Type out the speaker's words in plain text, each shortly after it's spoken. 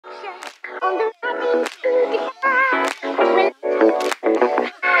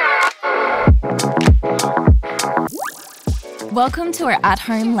Welcome to our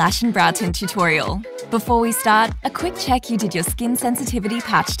at-home lash and brow tint tutorial. Before we start, a quick check you did your skin sensitivity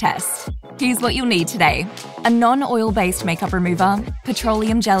patch test. Here's what you'll need today: a non-oil-based makeup remover,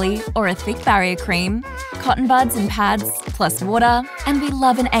 petroleum jelly or a thick barrier cream, cotton buds and pads, plus water, and we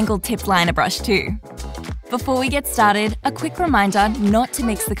love an angled tipped liner brush too. Before we get started, a quick reminder not to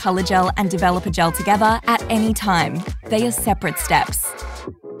mix the colour gel and developer gel together at any time. They are separate steps.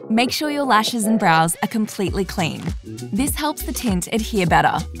 Make sure your lashes and brows are completely clean. This helps the tint adhere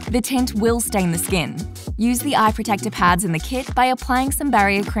better. The tint will stain the skin. Use the eye protector pads in the kit by applying some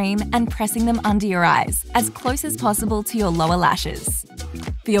barrier cream and pressing them under your eyes, as close as possible to your lower lashes.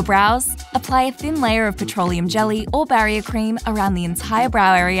 For your brows, apply a thin layer of petroleum jelly or barrier cream around the entire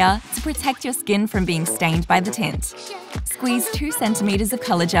brow area to protect your skin from being stained by the tint. Squeeze 2 centimeters of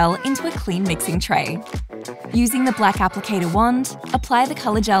colour gel into a clean mixing tray. Using the black applicator wand, apply the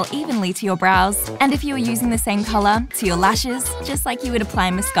colour gel evenly to your brows, and if you are using the same colour, to your lashes, just like you would apply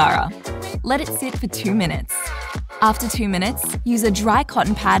mascara. Let it sit for 2 minutes. After 2 minutes, use a dry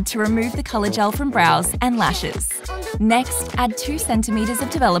cotton pad to remove the colour gel from brows and lashes. Next, add 2 centimeters of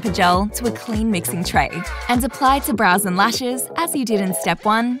developer gel to a clean mixing tray and apply to brows and lashes as you did in step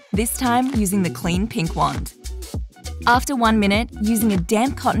 1, this time using the clean pink wand. After 1 minute, using a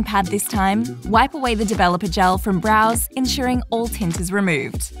damp cotton pad this time, wipe away the developer gel from brows, ensuring all tint is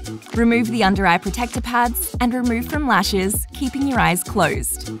removed. Remove the under-eye protector pads and remove from lashes, keeping your eyes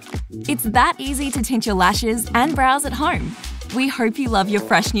closed. It's that easy to tint your lashes and brows at home. We hope you love your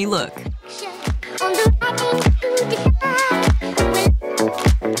fresh new look.